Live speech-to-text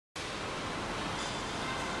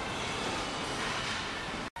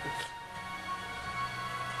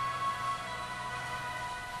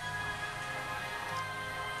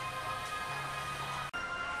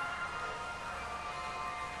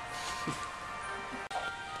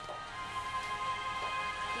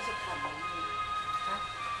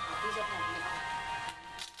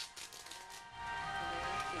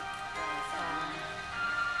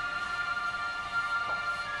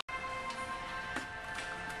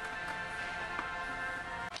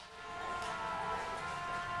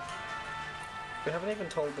We haven't even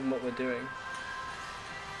told them what we're doing.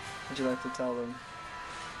 Would you like to tell them? No,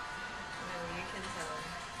 you can tell them.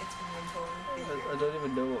 It's more important for you. I don't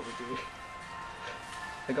even know what we're doing.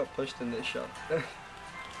 I got pushed in this shot. Because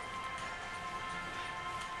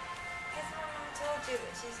Mama told you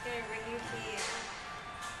that she's going to bring you here.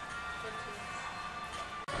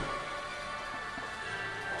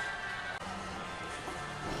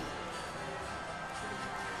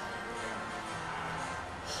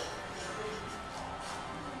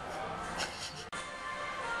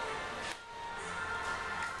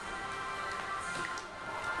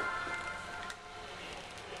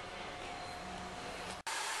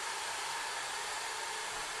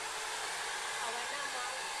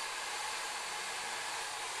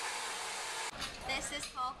 This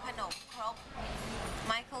is called khanom krop.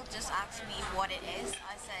 Michael just asked me what it is.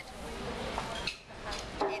 I said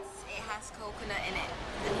it has coconut in it.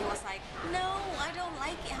 And he was like, no, I don't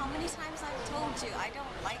like it. How many times I've told you I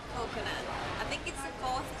don't like coconut? I think it's the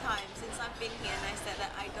 4th time since I've been here and I said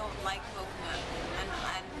that I don't like coconut. And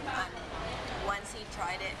once he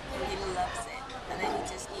tried it, he loves it. And then he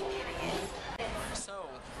just keeps eating it. So,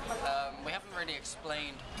 we haven't really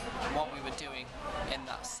explained what we were doing in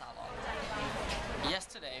that salon.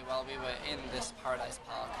 Yesterday, while we were in this Paradise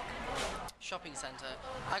Park shopping centre,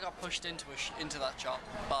 I got pushed into that shop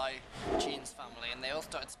by Jean's family, and they all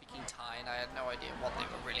started speaking Thai, and I had no idea what they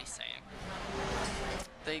were really saying.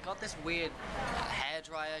 They got this weird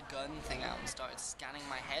hairdryer gun thing out and started scanning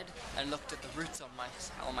my head and looked at the roots on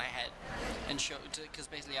my head and showed, because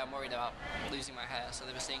basically I'm worried about losing my hair, so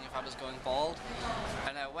they were seeing if I was going bald.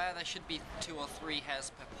 And where there should be 2 or 3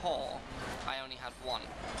 hairs per paw, I only had 1.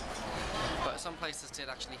 But some places did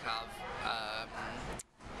actually have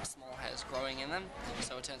small hairs growing in them,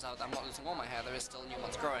 so it turns out I'm not losing all my hair, there is still new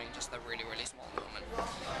ones growing, just they're really, really small at the moment.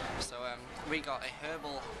 So we got a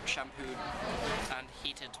herbal shampoo and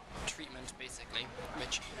heated treatment, basically,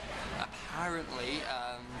 which apparently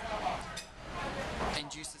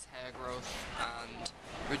induces hair growth and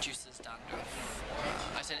reduces dandruff.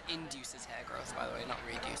 I said induces hair growth, by the way, not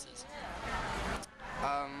reduces.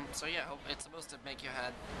 So yeah, it's supposed to make your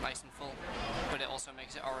hair nice and full, but it also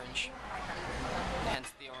makes it orange,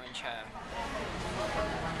 hence the orange hair.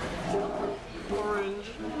 Orange.